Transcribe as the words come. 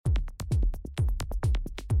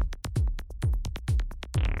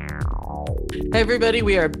Hey everybody,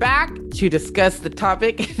 we are back to discuss the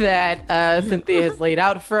topic that Cynthia has laid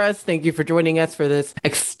out for us. Thank you for joining us for this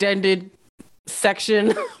extended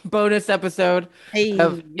section bonus episode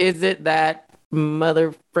of Is It That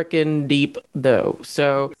Mother Frickin' Deep Though?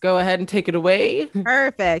 So go ahead and take it away.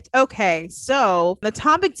 Perfect. Okay. So the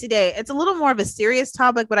topic today, it's a little more of a serious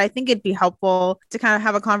topic, but I think it'd be helpful to kind of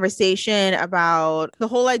have a conversation about the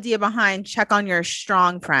whole idea behind check on your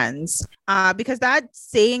strong friends. Because that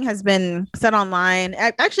saying has been said online.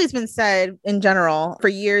 Actually, it's been said in general for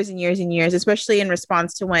years and years and years, especially in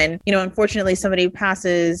response to when, unfortunately somebody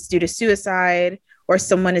passes due to suicide, or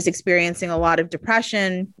someone is experiencing a lot of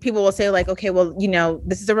depression. People will say like, okay, well,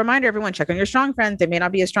 this is a reminder, everyone, check on your strong friends. They may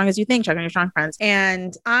not be as strong as you think. Check on your strong friends.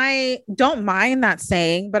 And I don't mind that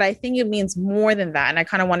saying, but I think it means more than that. And I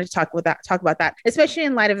kind of wanted to talk about that, especially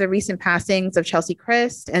in light of the recent passings of Chelsea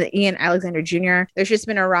Christ and Ian Alexander Jr. There's just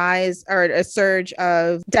been a rise or a surge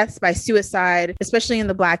of deaths by suicide, especially in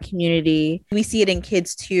the Black community. We see it in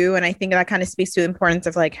kids too. And I think that kind of speaks to the importance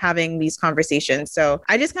of like having these conversations. So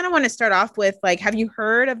I just kind of want to start off with like, have you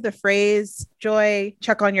heard of the phrase, Joy,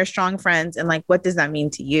 check on your strong friends? And like, what does that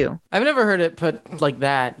mean to you? I've never heard it put like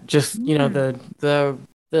that. Just, the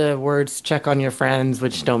words check on your friends,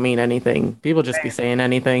 which don't mean anything. People just be saying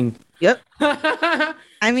anything. Yep. I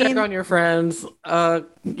mean, check on your friends. Cool.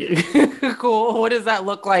 What does that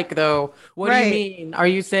look like though? What do you mean? Are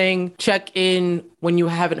you saying check in when you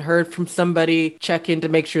haven't heard from somebody, check in to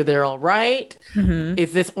make sure they're all right? Mm-hmm.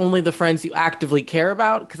 Is this only the friends you actively care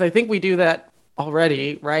about? Because I think we do that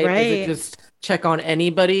already, right? Is it just check on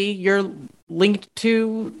anybody you're linked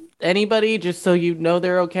to, anybody, just so you know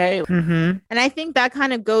they're okay? Mm-hmm. And I think that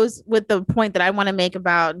kind of goes with the point that I want to make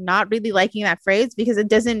about not really liking that phrase, because it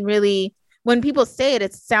doesn't really, when people say it,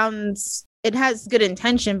 it has good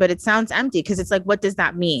intention, but it sounds empty because it's like, what does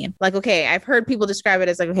that mean? Like, okay, I've heard people describe it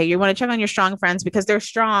as like, okay, you want to check on your strong friends because they're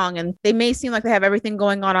strong and they may seem like they have everything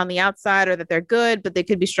going on the outside, or that they're good, but they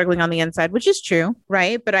could be struggling on the inside, which is true,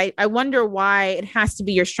 right? But I wonder why it has to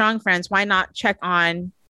be your strong friends. Why not check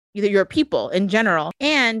on either your people in general?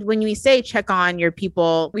 And when we say check on your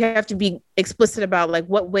people, we have to be explicit about like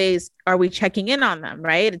what ways are we checking in on them,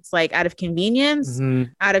 right? It's like out of convenience,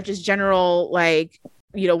 out of just general like,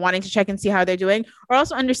 wanting to check and see how they're doing, or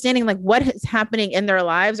also understanding like what is happening in their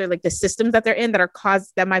lives, or like the systems that they're in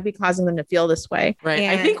that might be causing them to feel this way. Right.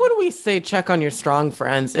 And I think when we say check on your strong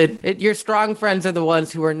friends, your strong friends are the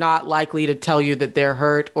ones who are not likely to tell you that they're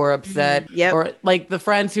hurt or upset, or like the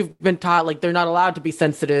friends who've been taught like they're not allowed to be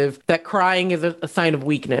sensitive, that crying is a sign of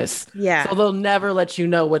weakness. Yeah. So they'll never let you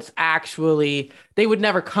know what's actually. They would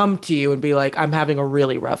never come to you and be like, I'm having a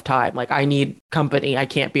really rough time. Like, I need company. I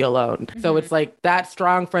can't be alone. Mm-hmm. So it's like that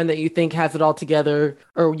strong friend that you think has it all together,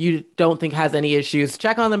 or you don't think has any issues,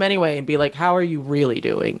 check on them anyway and be like, how are you really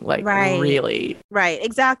doing? Like, really? Right.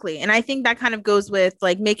 Exactly. And I think that kind of goes with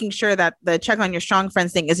like making sure that the check on your strong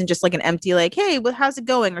friends thing isn't just like an empty, like, hey, how's it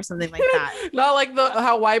going? Or something like that. Not like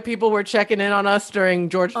how white people were checking in on us during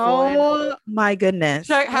George Floyd. Oh my goodness.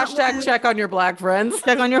 Hashtag check on your Black friends.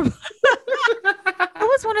 Check on your That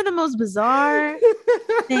was one of the most bizarre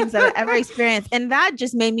things that I've ever experienced. And that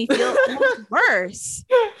just made me feel worse.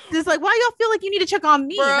 It's like, why y'all feel like you need to check on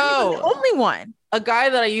me? Bro, I'm the only one. A guy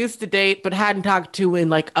that I used to date but hadn't talked to in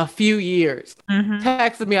like a few years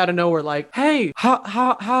texted me out of nowhere like, hey,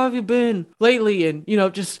 how have you been lately? And,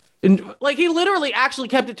 and like he literally actually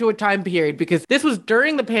kept it to a time period, because this was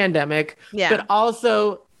during the pandemic, but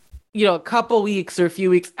also a couple weeks or a few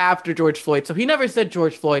weeks after George Floyd. So he never said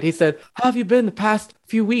George Floyd. He said, how have you been the past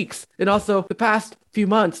few weeks? And also the past few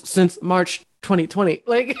months since March 2020.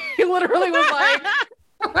 Like, he literally was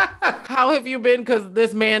like, how have you been? Because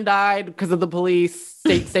this man died because of the police,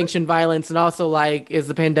 state-sanctioned violence. And also, like, is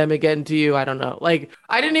the pandemic getting to you? I don't know. Like,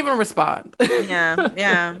 I didn't even respond.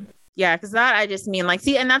 Yeah, because that I just mean like,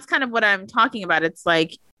 see, and that's kind of what I'm talking about. It's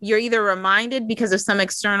like, you're either reminded because of some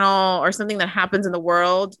external or something that happens in the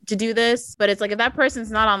world to do this. But it's like, if that person's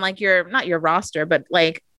not on like not your roster, but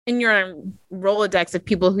like in your Rolodex of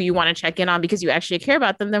people who you want to check in on because you actually care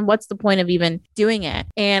about them, then what's the point of even doing it?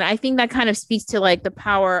 And I think that kind of speaks to like the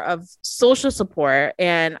power of social support.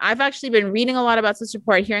 And I've actually been reading a lot about social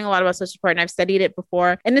support, hearing a lot about social support, and I've studied it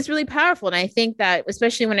before. And it's really powerful. And I think that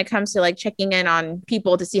especially when it comes to like checking in on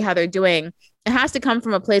people to see how they're doing, it has to come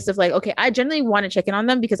from a place of like, okay, I generally want to check in on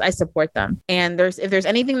them because I support them. And if there's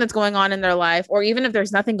anything that's going on in their life, or even if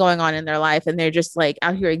there's nothing going on in their life and they're just like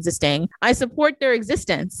out here existing, I support their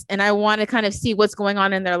existence. And I want to kind of see what's going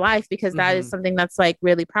on in their life, because that is something that's like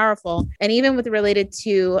really powerful. And even with related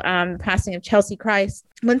to the passing of Chelsea Christ,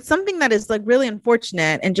 when something that is like really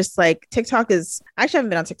unfortunate and just like TikTok is, I actually haven't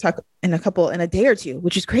been on TikTok in a day or two,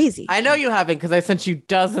 which is crazy. I know you haven't because I sent you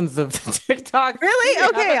dozens of TikToks. Really?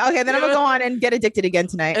 Okay. Then I'm gonna go on and get addicted again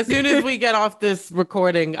tonight. As soon as we get off this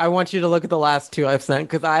recording, I want you to look at the last two I've sent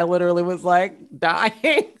because I literally was like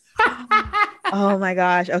dying. Oh my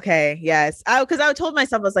gosh. Okay. Yes. Because I told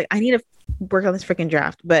myself, I was like, I need to work on this freaking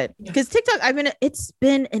draft, but because TikTok, it's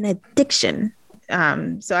been an addiction.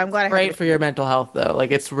 So I'm glad. Great for your mental health though.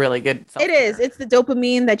 Like it's really good. It is. It's the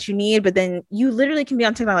dopamine that you need, but then you literally can be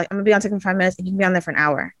on TikTok. Like I'm gonna be on TikTok for 5 minutes, and you can be on there for an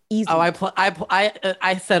hour. Easy. Oh,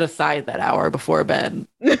 I set aside that hour before bed.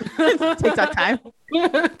 TikTok time.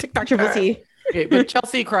 TikTok Triple T. Okay, but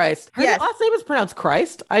Chelsea Christ. Her last name is pronounced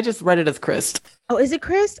Christ. I just read it as Christ. Oh, is it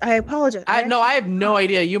Chris? I apologize. I have no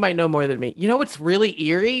idea. You might know more than me. You know what's really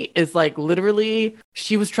eerie is like literally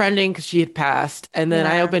she was trending because she had passed, and then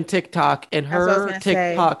I opened TikTok and her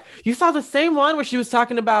TikTok. You saw the same one where she was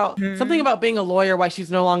talking about something about being a lawyer, why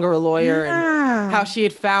she's no longer a lawyer, and how she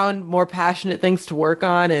had found more passionate things to work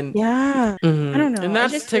on. And I don't know. And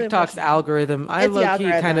that's TikTok's really algorithm. I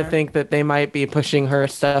low-key kind of think that they might be pushing her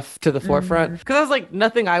stuff to the forefront because I was like,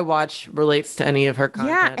 nothing I watch relates to any of her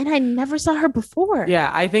content. Yeah, and I never saw her before. Yeah,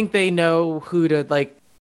 I think they know who to like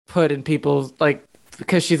put in people's like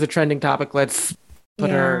because she's a trending topic. Let's put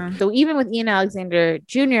her. So even with Ian Alexander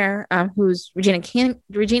Jr., who's Regina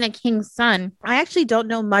King's son, I actually don't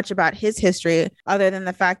know much about his history other than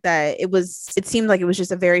the fact that it seemed like it was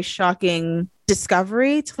just a very shocking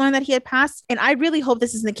discovery to learn that he had passed. And I really hope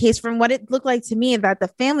this isn't the case. From what it looked like to me, that the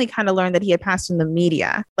family kind of learned that he had passed from the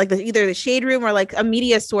media, like either the shade room or like a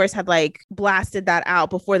media source had like blasted that out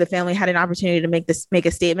before the family had an opportunity to make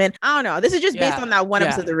a statement. I don't know. This is just based on that one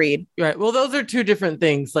episode of the read. Right. Well, those are two different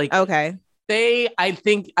things. Like, okay.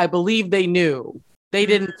 I believe they knew. They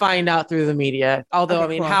didn't find out through the media.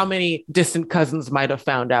 Although, how many distant cousins might have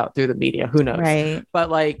found out through the media? Who knows? Right. But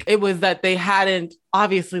like, it was that they hadn't,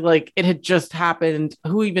 obviously, like it had just happened.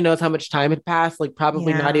 Who even knows how much time had passed? Like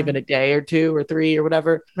probably not even a day or 2 or 3 or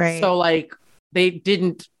whatever. Right. So like,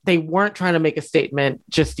 they weren't trying to make a statement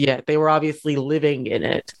just yet. They were obviously living in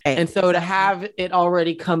it. Right. And so to have it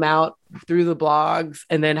already come out through the blogs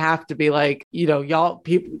and then have to be like, y'all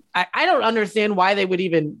people, I don't understand why they would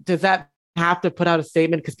even, does that have to put out a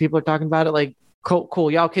statement because people are talking about it? Like, cool.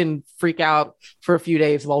 Y'all can freak out for a few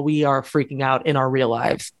days while we are freaking out in our real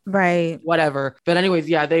lives. Right. Whatever. But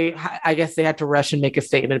anyways, I guess they had to rush and make a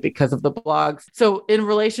statement because of the blogs. So in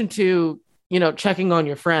relation to, checking on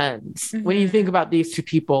your friends, when you think about these two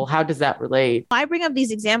people, how does that relate? I bring up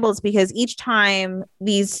these examples because each time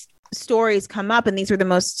these stories come up, and these were the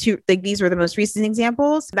most recent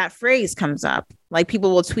examples, that phrase comes up. Like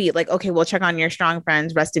people will tweet like, okay, we'll check on your strong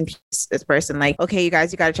friends, rest in peace, this person. Like, okay, you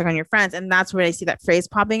guys, you got to check on your friends. And that's where I see that phrase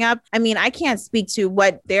popping up. I mean, I can't speak to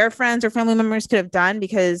what their friends or family members could have done,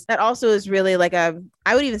 because that also is really like I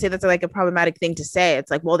would even say that's like a problematic thing to say. It's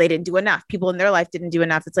like, well, they didn't do enough. People in their life didn't do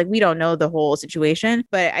enough. It's like, we don't know the whole situation.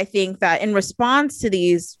 But I think that in response to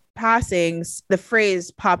these passings, the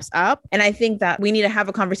phrase pops up, and I think that we need to have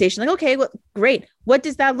a conversation like, okay, well, great, what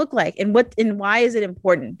does that look like, and why is it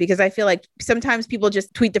important? Because I feel like sometimes people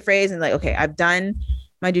just tweet the phrase and like, okay, I've done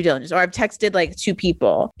my due diligence, or I've texted like 2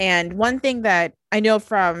 people. And one thing that I know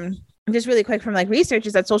from just really quick from like research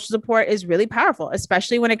is that social support is really powerful,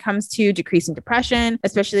 especially when it comes to decreasing depression,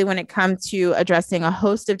 especially when it comes to addressing a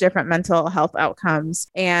host of different mental health outcomes.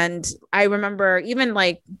 And I remember even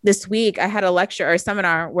like this week, I had a lecture or a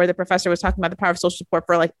seminar where the professor was talking about the power of social support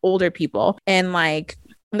for like older people and like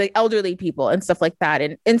elderly people and stuff like that,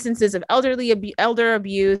 and instances of elder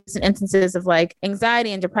abuse and instances of like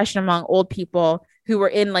anxiety and depression among old people who were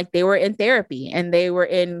in therapy and they were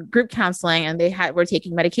in group counseling and were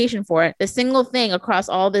taking medication for it. The single thing across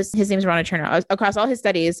all this, his name's Ronna Turner, across all his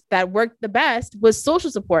studies that worked the best was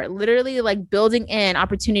social support, literally like building in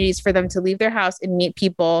opportunities for them to leave their house and meet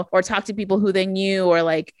people or talk to people who they knew, or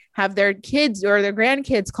like have their kids or their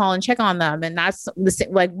grandkids call and check on them. And that's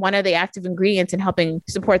like one of the active ingredients in helping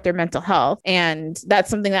support their mental health. And that's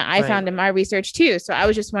something that I found in my research too. So I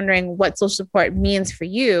was just wondering what social support means for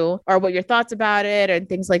you, or what your thoughts about it and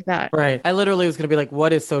things like that. Right. I literally was going to be like,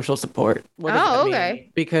 what is social support? What does that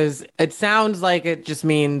mean? Because it sounds like it just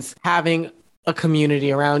means having a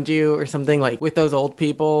community around you or something, like with those old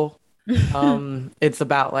people. It's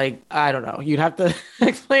about like, I don't know. You'd have to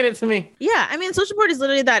explain it to me. Yeah. I mean, social support is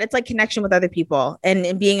literally that. It's like connection with other people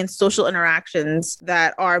and being in social interactions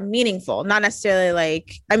that are meaningful, not necessarily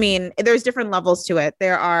like, I mean, there's different levels to it.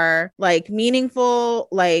 There are like meaningful,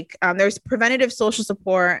 like there's preventative social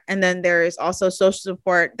support. And then there's also social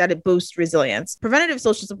support that it boosts resilience. Preventative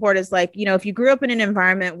social support is like, you know, if you grew up in an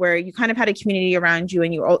environment where you kind of had a community around you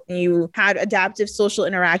and you had adaptive social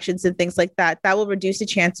interactions and things like that, that will reduce the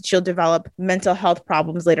chance that you'll develop mental health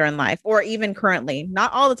problems later in life, or even currently.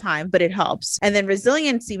 Not all the time, but it helps. And then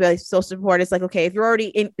resiliency-based social support is like, okay, if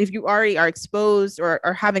you already are exposed or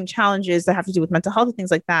are having challenges that have to do with mental health and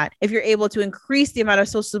things like that, if you're able to increase the amount of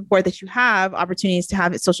social support that you have, opportunities to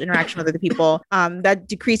have social interaction with other people, that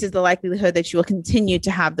decreases the likelihood that you will continue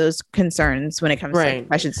to have those concerns when it comes to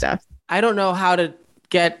depression stuff. I don't know how to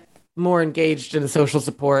get more engaged in the social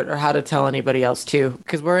support or how to tell anybody else too,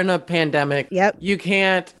 because we're in a pandemic. Yep. You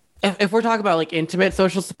can't, if we're talking about like intimate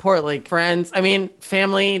social support, like friends, I mean,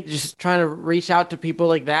 family, just trying to reach out to people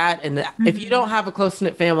like that. And if you don't have a close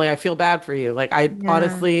knit family, I feel bad for you. Like, I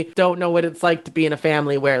honestly don't know what it's like to be in a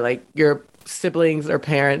family where like your siblings or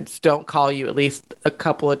parents don't call you at least a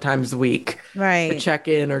couple of times a week to check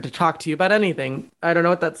in or to talk to you about anything. I don't know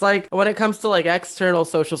what that's like. When it comes to like external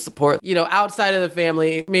social support, you know, outside of the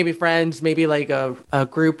family, maybe friends, maybe like a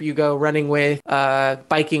group you go running with,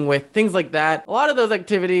 biking with, things like that. A lot of those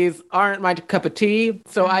activities aren't my cup of tea.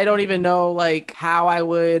 So I don't even know like how I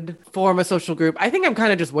would form a social group. I think I'm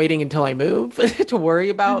kind of just waiting until I move to worry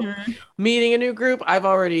about meeting a new group. I've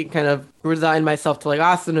already kind of resigned myself to like,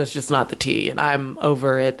 Austin is just not the tea, and I'm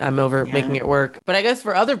over it. I'm over making it work. But I guess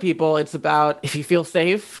for other people, it's about, if you feel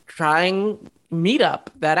safe, trying Meetup,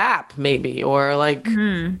 that app maybe, or like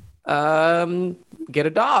get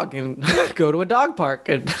a dog and go to a dog park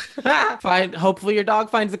and hopefully your dog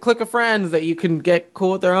finds a clique of friends that you can get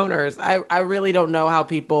cool with their owners. I really don't know how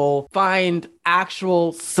people find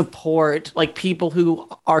actual support, like people who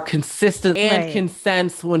are consistent and can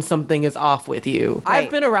sense when something is off with you.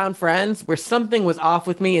 I've been around friends where something was off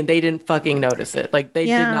with me and they didn't fucking notice it. Like they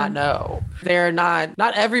did not know. They're not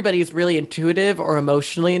everybody's really intuitive or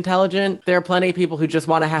emotionally intelligent. There are plenty of people who just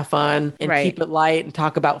want to have fun and keep it light and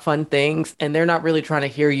talk about fun things, and they're not really trying to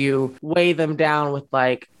hear you weigh them down with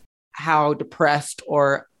like how depressed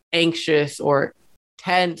or anxious or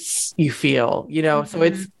tense you feel, you know? So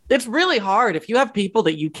it's really hard if you have people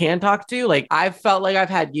that you can talk to. Like I've felt like I've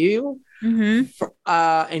had you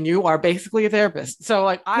and you are basically a therapist. So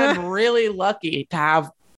like I'm really lucky to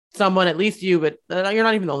have someone, at least you, but you're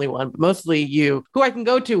not even the only one, but mostly you, who I can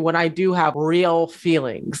go to when I do have real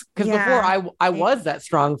feelings. Because before I was that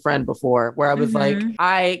strong friend before, where I was like,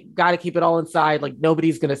 I got to keep it all inside. Like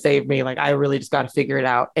nobody's going to save me. Like I really just got to figure it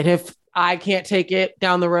out. And if I can't take it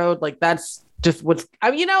down the road, like that's just what's,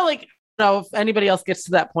 I mean, you know, like, know if anybody else gets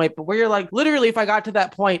to that point, but where you're like, literally, if I got to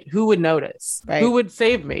that point, who would notice? Who would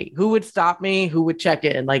save me? Who would stop me? Who would check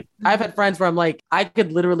in? Like I've had friends where I'm like, I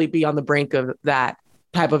could literally be on the brink of that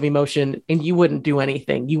type of emotion and you wouldn't do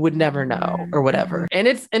anything. You would never know or whatever. And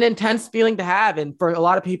it's an intense feeling to have. And for a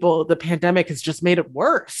lot of people, the pandemic has just made it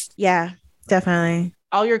worse. Yeah, definitely.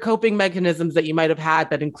 All your coping mechanisms that you might have had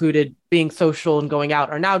that included being social and going out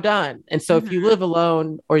are now done. And so if you live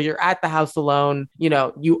alone or you're at the house alone, you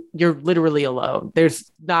know, you're literally alone.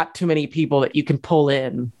 There's not too many people that you can pull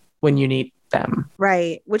in when you need them.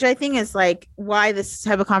 Right. Which I think is like why this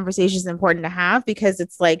type of conversation is important to have, because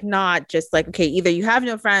it's like not just like, okay, either you have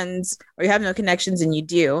no friends or you have no connections and you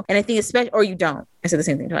do. And I think especially, or you don't. I said the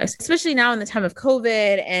same thing twice, especially now in the time of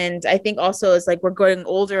COVID. And I think also it's like we're getting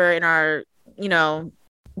older in our, you know,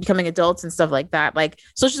 becoming adults and stuff like that. Like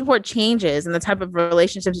social support changes and the type of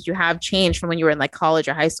relationships that you have change from when you were in like college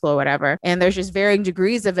or high school or whatever. And there's just varying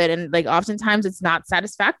degrees of it. And like oftentimes it's not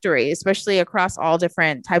satisfactory, especially across all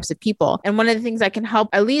different types of people. And one of the things that can help,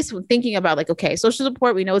 at least when thinking about like, okay, social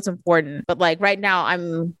support, we know it's important, but like right now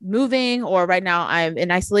I'm moving, or right now I'm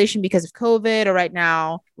in isolation because of COVID, or right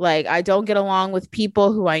now, like I don't get along with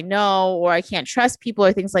people who I know, or I can't trust people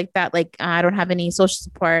or things like that. Like I don't have any social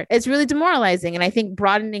support. It's really demoralizing. And I think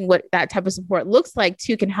broadening what that type of support looks like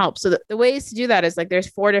too can help. So the ways to do that is like, there's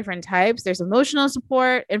 4 different types. There's emotional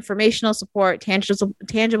support, informational support,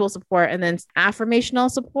 tangible support, and then affirmational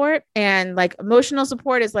support. And like emotional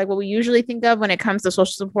support is like what we usually think of when it comes to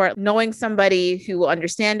social support, knowing somebody who will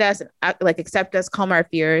understand us and like accept us, calm our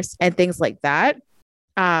fears and things like that.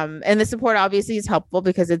 And the support obviously is helpful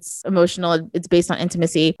because it's emotional. It's based on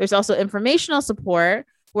intimacy. There's also informational support,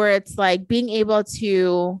 where it's like being able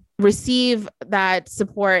to receive that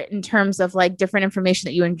support in terms of like different information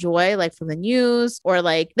that you enjoy, like from the news, or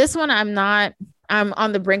like this one, I'm not I'm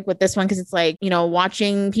on the brink with this one because it's like,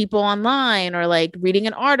 watching people online or like reading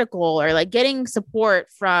an article or like getting support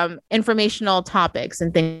from informational topics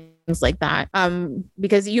and things like that.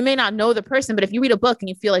 Because you may not know the person, but if you read a book and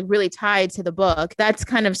you feel like really tied to the book, that's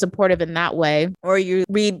kind of supportive in that way. Or you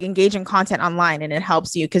engage in content online and it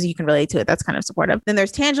helps you because you can relate to it. That's kind of supportive. Then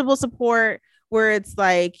there's tangible support, where it's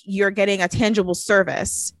like you're getting a tangible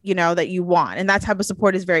service, that you want. And that type of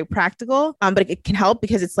support is very practical, but it can help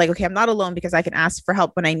because it's like, okay, I'm not alone because I can ask for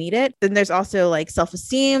help when I need it. Then there's also like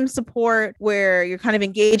self-esteem support, where you're kind of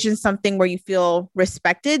engaged in something where you feel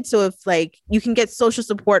respected. So if like you can get social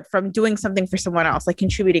support from doing something for someone else, like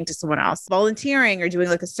contributing to someone else, volunteering or doing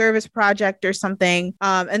like a service project or something.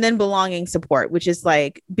 And then belonging support, which is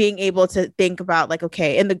like being able to think about like,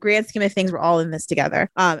 okay, in the grand scheme of things, we're all in this together.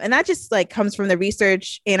 And that just like comes from the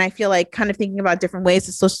research. And I feel like kind of thinking about different ways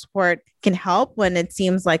that social support can help when it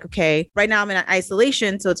seems like, okay, right now I'm in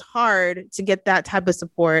isolation, so it's hard to get that type of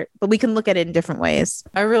support, but we can look at it in different ways.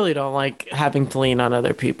 I really don't like having to lean on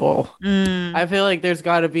other people. I feel like there's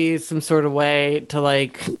got to be some sort of way to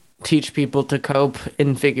like teach people to cope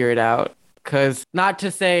and figure it out. Because not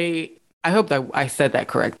to say, I hope that I said that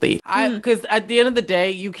correctly. Because at the end of the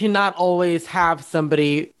day, you cannot always have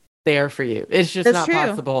somebody there for you. It's just not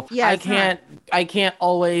possible. Yeah, I can't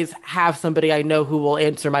always have somebody I know who will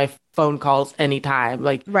answer my phone calls anytime.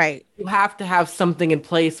 Like, right. You have to have something in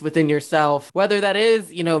place within yourself, whether that is,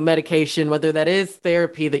 medication, whether that is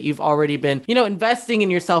therapy that you've already been, investing in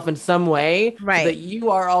yourself in some way, right, so that you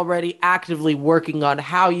are already actively working on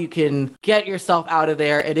how you can get yourself out of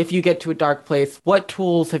there. And if you get to a dark place, what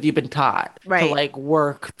tools have you been taught to like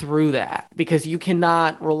work through that? Because you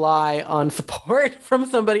cannot rely on support from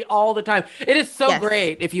somebody all the time. It is so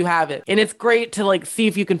great if you have it. And it's great to like see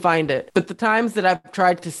if you can find it. But the times that I've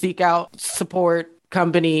tried to seek out support,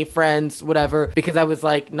 company, friends, whatever, because I was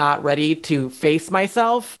like not ready to face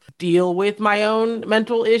myself, deal with my own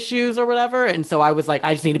mental issues or whatever. And so I was like,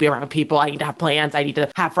 I just need to be around people. I need to have plans. I need to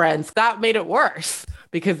have friends. That made it worse,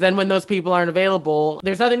 because then when those people aren't available,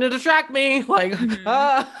 there's nothing to distract me. Like,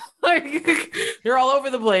 like you're all over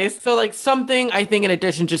the place. So like something I think in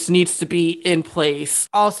addition just needs to be in place.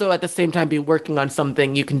 Also at the same time, be working on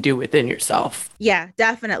something you can do within yourself. Yeah,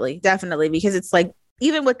 definitely. Because it's like,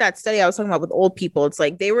 even with that study I was talking about with old people, it's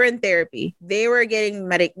like they were in therapy, they were getting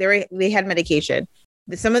they had medication.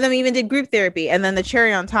 Some of them even did group therapy. And then the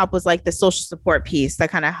cherry on top was like the social support piece that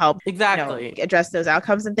kind of helped address those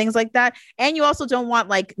outcomes and things like that. And you also don't want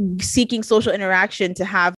like seeking social interaction to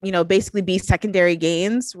have, basically be secondary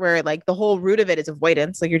gains, where like the whole root of it is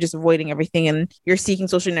avoidance. Like you're just avoiding everything and you're seeking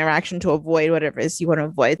social interaction to avoid whatever it is you want to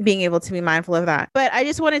avoid, being able to be mindful of that. But I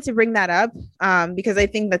just wanted to bring that up because I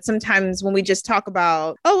think that sometimes when we just talk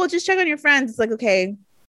about, oh, well, just check on your friends, it's like, okay,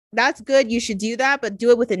 that's good. You should do that, but do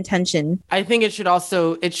it with intention. I think it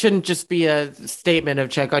shouldn't just be a statement of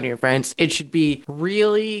check on your friends. It should be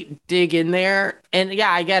really dig in there. And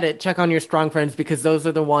yeah, I get it. Check on your strong friends, because those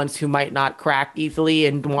are the ones who might not crack easily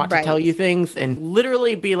and want to tell you things, and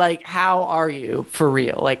literally be like, how are you for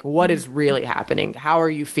real? Like, what is really happening? How are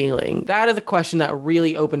you feeling? That is a question that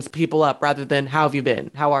really opens people up, rather than how have you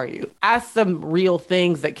been? How are you? Ask them real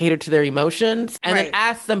things that cater to their emotions, and then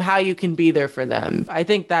ask them how you can be there for them. I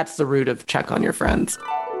think that's the root of check on your friends.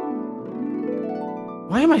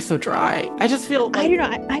 Why am I so dry? I just feel like... I don't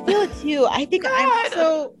know. I feel it too. I think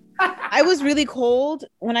I was really cold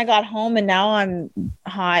when I got home, and now I'm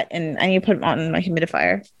hot, and I need to put on my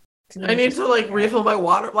humidifier. I need to like refill my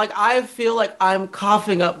water. Like I feel like I'm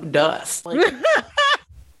coughing up dust, like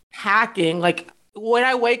hacking. Like when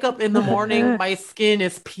I wake up in the morning, my skin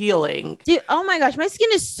is peeling. Dude, oh my gosh, my skin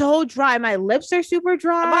is so dry. My lips are super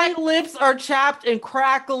dry. My lips are chapped and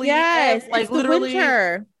crackly. Yes, and, like it's literally,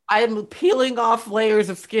 winter. I'm peeling off layers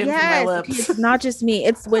of skin from my lips. It's not just me.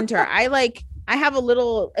 It's winter. I have a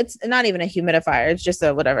little. It's not even a humidifier. It's just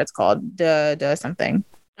a whatever it's called. Duh something.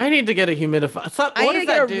 I need to get a humidifier. So, I need to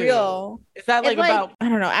get a real. Is that like about? I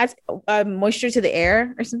don't know. Adds moisture to the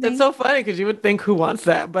air or something. That's so funny because you would think who wants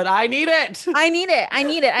that, but I need it. I need it.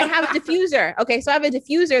 I have a diffuser. Okay, so I have a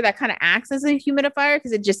diffuser that kind of acts as a humidifier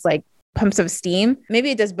because it just like pumps up steam.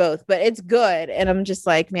 Maybe it does both, but it's good. And I'm just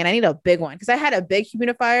like, man, I need a big one because I had a big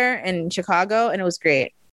humidifier in Chicago and it was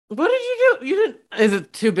great. What did you do? You didn't. Is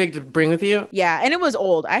it too big to bring with you? Yeah, and it was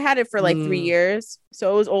old. I had it for like 3 years,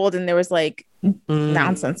 so it was old, and there was like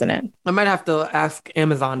nonsense in it. I might have to ask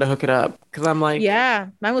Amazon to hook it up because I'm like, yeah,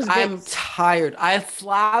 mine was. I'm tired. I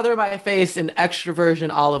slather my face in extra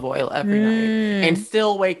virgin olive oil every night and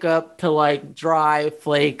still wake up to like dry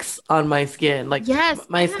flakes on my skin. Like, yes,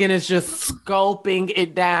 my skin is just sculpting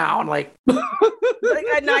it down. Like,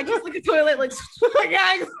 I just look at the toilet like,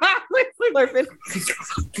 yeah, exactly. Slurping.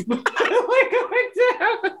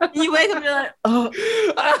 You wake up, you're like, oh,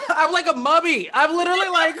 I'm like a mummy. I'm literally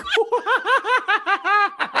like,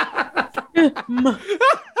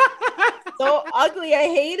 so ugly. I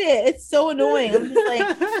hate it. It's so annoying. I'm just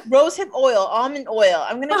like rosehip oil, almond oil.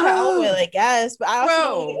 I'm gonna try olive oil, I guess, but I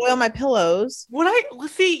also don't oil my pillows. When I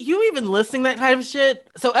see you even listing that kind of shit.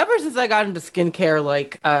 So ever since I got into skincare,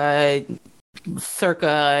 like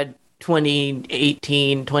circa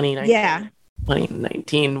 2018, 2019. Yeah.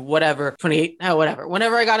 2019, whatever, 28, whatever.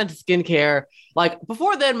 Whenever I got into skincare, like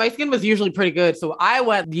before then, my skin was usually pretty good. So I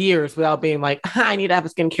went years without being like, I need to have a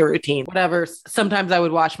skincare routine, whatever. Sometimes I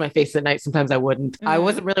would wash my face at night. Sometimes I wouldn't. I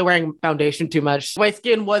wasn't really wearing foundation too much. My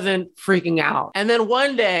skin wasn't freaking out. And then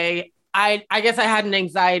one day, I guess I had an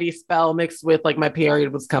anxiety spell mixed with like my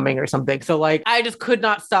period was coming or something. So like I just could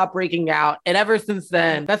not stop breaking out. And ever since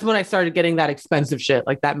then, that's when I started getting that expensive shit,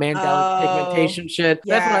 like that Mandela pigmentation shit.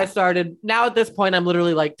 Yeah. That's when I started. Now at this point, I'm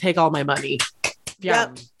literally like, take all my money. Yeah,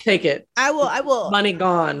 yep. Take it. I will. Money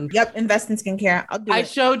gone. Yep. Invest in skincare. I'll do it. I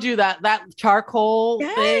showed you that charcoal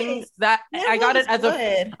thing. That I got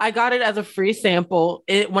it as a free sample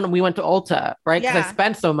when we went to Ulta, right? Because I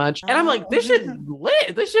spent so much, and I'm like, this shit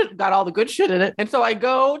lit. This shit got all the good shit in it. And so I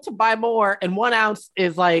go to buy more, and 1 ounce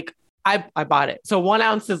is like. I bought it. So 1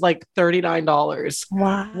 ounce is like $39.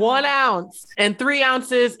 Wow. 1 ounce and 3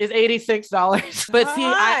 ounces is $86. But see,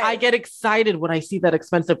 I get excited when I see that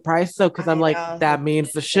expensive price. So, cause I'm like, that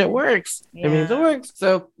means the shit works. Yeah. It means it works.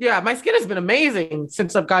 So yeah, my skin has been amazing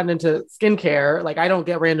since I've gotten into skincare. Like I don't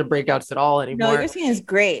get random breakouts at all anymore. No, your skin is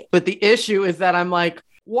great. But the issue is that I'm like,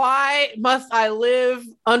 why must I live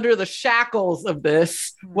under the shackles of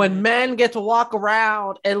this when men get to walk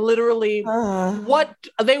around and literally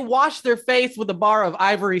they wash their face with a bar of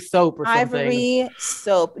ivory soap or something? Ivory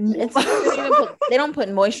soap. They don't put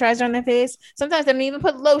moisturizer on their face. Sometimes they don't even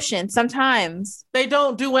put lotion. Sometimes they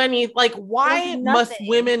don't do any. Like, why must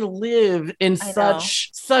women live in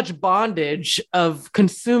such bondage of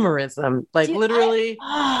consumerism? Like, literally,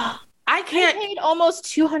 I can't. I paid almost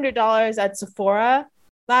 $200 at Sephora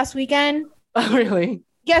last weekend. Oh, really?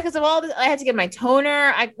 Yeah, because of all this, I had to get my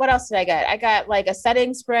toner. What else did I get? I got like a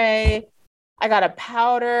setting spray. I got a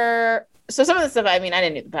powder. So some of the stuff, I mean, I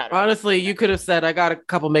didn't need the powder. Honestly, you could have said I got a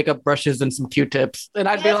couple makeup brushes and some Q-tips, and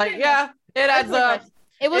I'd be like, yeah, it adds up.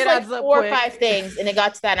 It was like 4 or 5 things, and it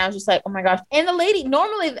got to that, and I was just like, oh my gosh. And the lady,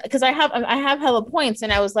 normally, because I have hella points,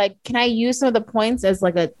 and I was like, can I use some of the points as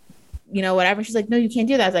like a, whatever? She's like, no, you can't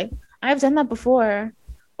do that. I was like, I've done that before.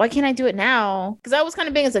 Why can't I do it now? Because I was kind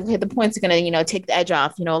of being like, okay, the points are gonna, take the edge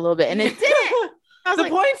off, a little bit, and it didn't. The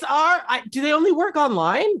points are. Do they only work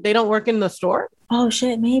online? They don't work in the store? Oh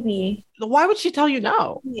shit, maybe. Why would she tell you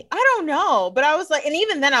no? I don't know, but I was like, and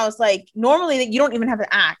even then, I was like, normally you don't even have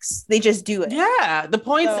to ask; they just do it. Yeah, the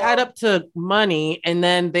points add up to money, and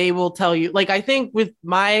then they will tell you. Like, I think with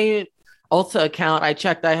my Ulta account, I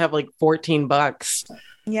checked, I have like $14.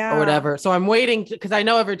 Yeah. Or whatever. So I'm waiting because I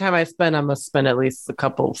know every time I spend, I must spend at least a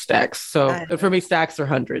couple stacks. So for me, stacks are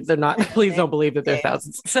hundreds. They're not, please don't believe that they're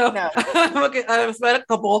thousands. So I've spent a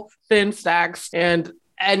couple thin stacks and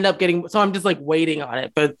end up getting, so I'm just like waiting on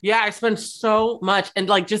it. But yeah, I spend so much. And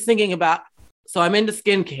like just thinking about, so I'm into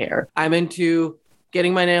skincare. I'm into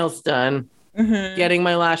getting my nails done, getting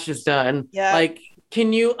my lashes done. Yeah. Like,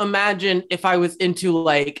 can you imagine if I was into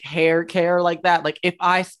like hair care like that? Like if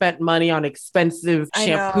I spent money on expensive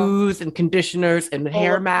shampoos and conditioners and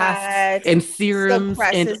hair masks and serums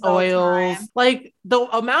and oils, like the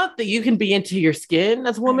amount that you can be into your skin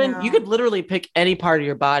as a woman, you could literally pick any part of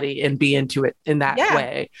your body and be into it in that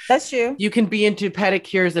way. That's true. You can be into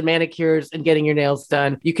pedicures and manicures and getting your nails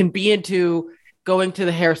done. You can be into going to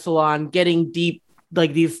the hair salon, getting deep,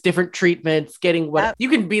 like these different treatments, getting what you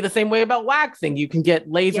can be the same way about waxing. You can get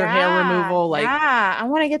laser hair removal. Like, I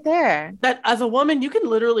want to get there. That as a woman, you can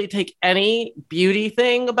literally take any beauty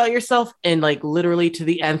thing about yourself and like literally to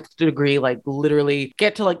the nth degree, like literally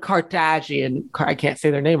get to like Kardashian. I can't say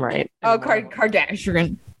their name right.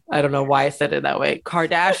 Kardashian. I don't know why I said it that way.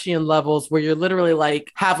 Kardashian levels where you're literally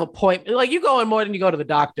like have a point, like you go in more than you go to the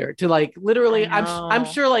doctor to like literally, I'm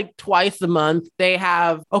sure like twice a month they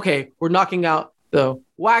have, okay, we're knocking out the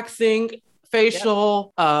waxing,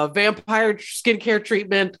 facial, vampire skincare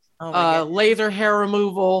treatment, laser hair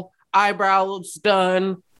removal, eyebrows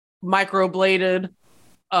done, microbladed,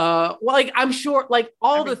 well, like I'm sure like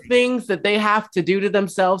all the things that they have to do to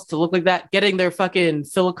themselves to look like that, getting their fucking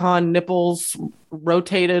silicone nipples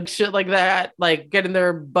rotated, shit like that, like getting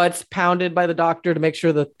their butts pounded by the doctor to make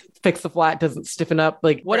sure the fix the flat doesn't stiffen up,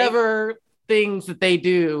 like whatever things that they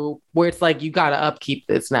do where it's like you gotta upkeep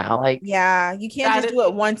this now, like you can't just do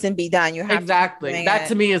it once and be done. You have exactly that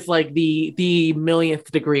to me is like the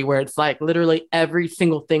millionth degree, where it's like literally every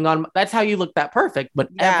single thing on that's how you look that perfect, but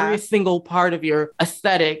every single part of your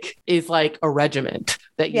aesthetic is like a regiment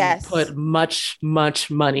that you put much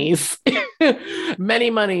monies many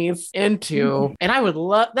monies into. And I would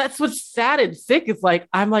love, that's what's sad and sick is like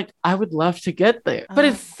I'm like I would love to get there, but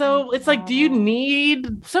it's like, do you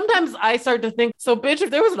need, sometimes I start to think, so bitch, if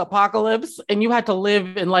there was an apocalypse and you had to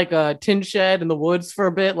live in like a tin shed in the woods for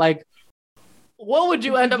a bit, like what would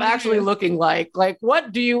you end up actually looking like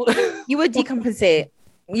what do you you would decompensate,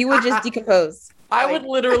 you would just decompose. I would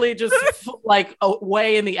literally just like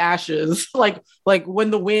away in the ashes, like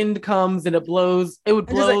when the wind comes and it blows, it would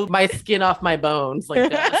blow my skin off my bones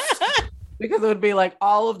like that. Because it would be like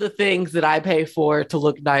all of the things that I pay for to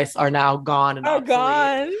look nice are now gone and obsolete.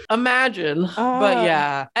 Gone. Imagine. But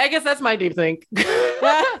yeah, I guess that's my deep think. No,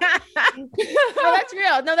 that's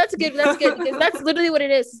real. No, that's good. That's good. Because that's literally what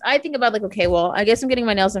it is. I think about like, okay, well, I guess I'm getting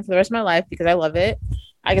my nails done for the rest of my life because I love it.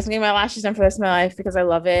 I guess I'm getting my lashes done for the rest of my life because I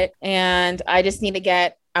love it. And I just need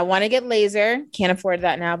to I want to get laser. Can't afford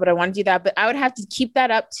that now, but I want to do that. But I would have to keep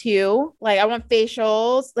that up too. Like I want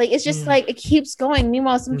facials. Like it's just like it keeps going.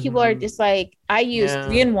 Meanwhile, some people are just like, I use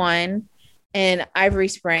 3-in-1 and Ivory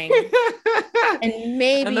Spring, and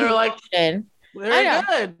maybe and they're like, they're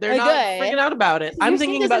good. They're not freaking out about it. I'm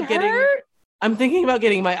thinking about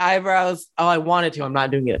getting my eyebrows. Oh, I wanted to. I'm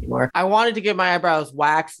not doing it anymore. I wanted to get my eyebrows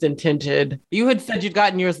waxed and tinted. You had said you'd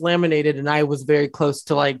gotten yours laminated, and I was very close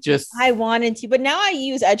to like just. I wanted to, but now I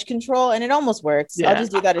use edge control, and it almost works. Yeah. I'll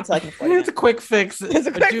just do that until I can afford it. It's a quick fix.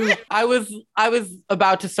 I was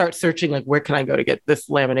about to start searching like where can I go to get this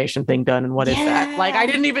lamination thing done, and what is that? Like I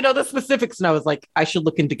didn't even know the specifics, and I was like, I should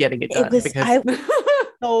look into getting it done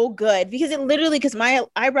so good because because my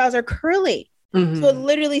eyebrows are curly. So it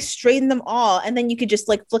literally straighten them all, and then you could just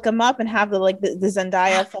like flick them up and have the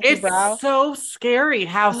Zendaya fluffy brow. It's so scary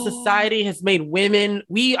how society has made women.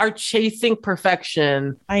 We are chasing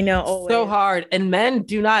perfection. I know, so hard, and men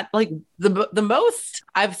do not like the most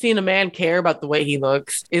I've seen a man care about the way he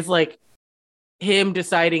looks is like him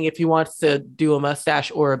deciding if he wants to do a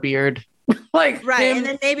mustache or a beard. Like and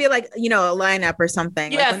then maybe like a lineup or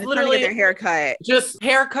something. Yes, like literally their haircut. Just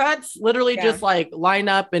haircuts, literally just like line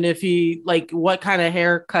up, and if he like what kind of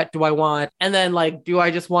haircut do I want, and then like do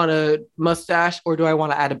I just want a mustache or do I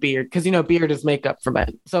want to add a beard? Because beard is makeup for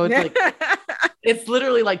men, so it's like it's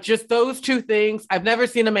literally like just those two things. I've never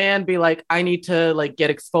seen a man be like, I need to like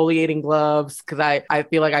get exfoliating gloves because I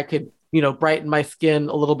feel like I could brighten my skin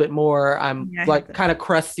a little bit more. I'm like kind of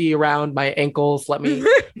crusty around my ankles. Let me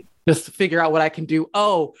just figure out what I can do.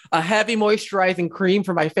 Oh, a heavy moisturizing cream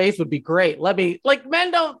for my face would be great.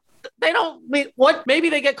 Men maybe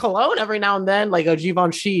they get cologne every now and then, like a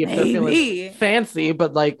Givenchy if they're feeling fancy,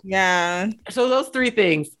 but so those three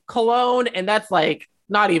things, cologne, and that's like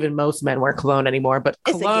not even most men wear cologne anymore, but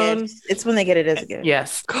cologne. It's when they get it as a gift.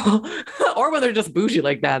 Yes. Or when they're just bougie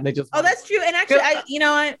like that and they just. Oh, that's true. And actually,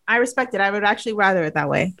 I respect it. I would actually rather it that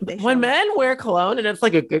way. When men wear cologne and it's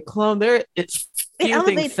like a good cologne, it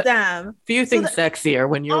elevates them. Few things sexier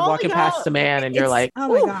when you're walking past a man and you're like, oh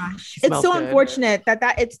my gosh. It's so unfortunate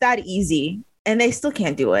that it's that easy and they still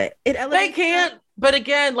can't do it. They can't. But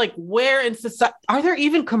again, like where in society, are there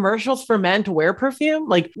even commercials for men to wear perfume?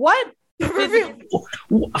 Like what?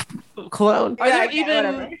 Cologne.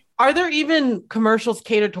 Are there even commercials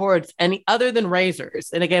catered towards any other than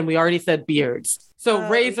razors? And again, we already said beards. So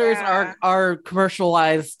razors are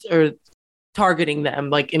commercialized or targeting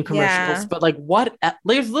them like in commercials, but like what?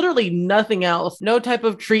 There's literally nothing else. No type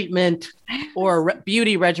of treatment or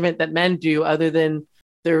beauty regimen that men do other than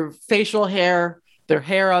their facial hair, their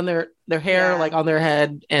hair on their like on their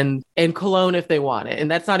head, and cologne if they want it.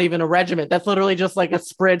 And that's not even a regimen. That's literally just like a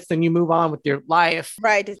spritz and you move on with your life.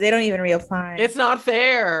 Right. They don't even reapply. It's not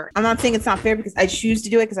fair. I'm not saying it's not fair because I choose to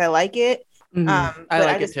do it because I like it. I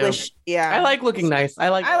like it too. I like looking nice. I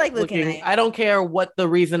like looking nice. I don't care what the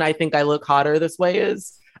reason I think I look hotter this way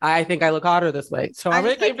is. I think I look hotter this way. So I'm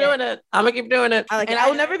going to keep doing it. I'm going to keep doing it. I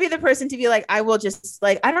will never be the person to be like, I will just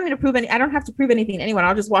like, I don't have to prove anything to anyone.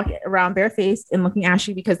 I'll just walk around barefaced and looking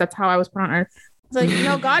ashy because that's how I was put on earth. It's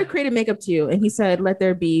like, God created makeup too. And he said, let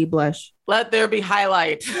there be blush. Let there be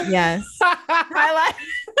highlight. Yes. Highlight.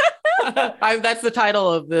 That's the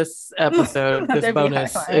title of this episode. This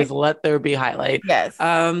bonus is Let There Be Highlight. Yes.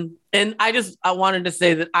 And I wanted to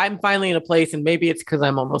say that I'm finally in a place, and maybe it's because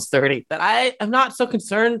I'm almost 30, that I am not so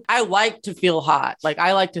concerned. I like to feel hot. Like,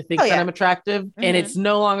 I like to think that I'm attractive, and it's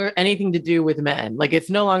no longer anything to do with men. Like, it's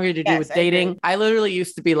no longer to do with dating. I literally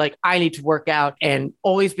used to be like, I need to work out and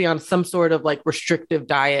always be on some sort of like restrictive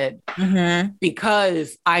diet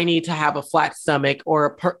because I need to have a flat stomach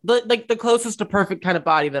or like the closest to perfect kind of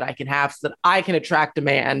body that I can have so that I can attract a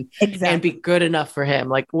man and be good enough for him.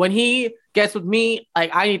 Like, when he gets with me, like,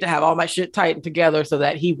 I need to have all my shit tightened together so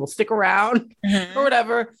that he will stick around or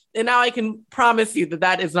whatever. And now I can promise you that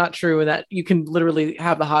that is not true, and that you can literally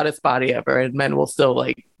have the hottest body ever and men will still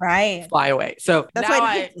like fly away. So that's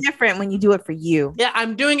why it's different when you do it for you. Yeah,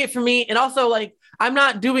 I'm doing it for me. And also, like, I'm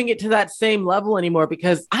not doing it to that same level anymore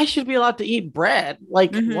because I should be allowed to eat bread.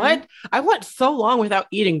 Like, what? I went so long without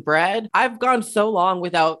eating bread. I've gone so long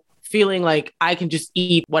without feeling like I can just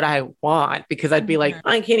eat what I want, because I'd be like,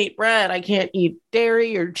 I can't eat bread. I can't eat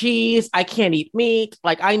dairy or cheese. I can't eat meat.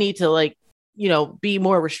 Like, I need to, like, you know, be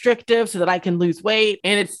more restrictive so that I can lose weight.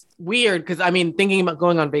 And it's weird because, I mean, thinking about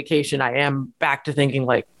going on vacation, I am back to thinking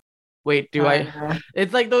like, wait,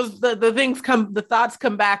 it's like the things the thoughts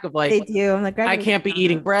come back of like, they do. I'm like, I can't be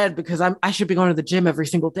eating bread because I should be going to the gym every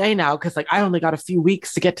single day now. Cause like, I only got a few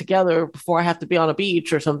weeks to get together before I have to be on a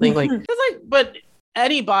beach or something. Like, it's like, but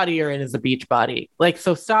any body you're in is a beach body. Like,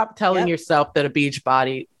 so stop telling yourself that a beach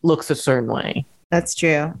body looks a certain way. That's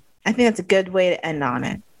true. I think that's a good way to end on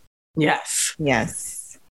it. Yes.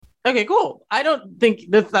 Yes. Okay, cool. I don't think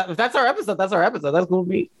if that's our episode. That's our episode. That's cool with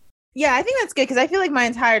me. Yeah, I think that's good because I feel like my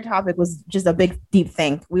entire topic was just a big, deep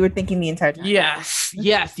think. We were thinking the entire time. Yes.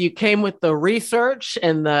 Yes. You came with the research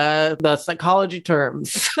and the psychology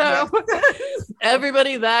terms. So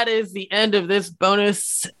everybody, that is the end of this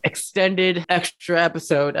bonus extended extra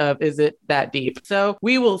episode of Is It That Deep? So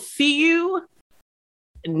we will see you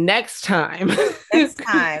next time. Next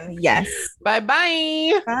time. Yes.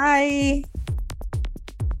 Bye-bye. Bye.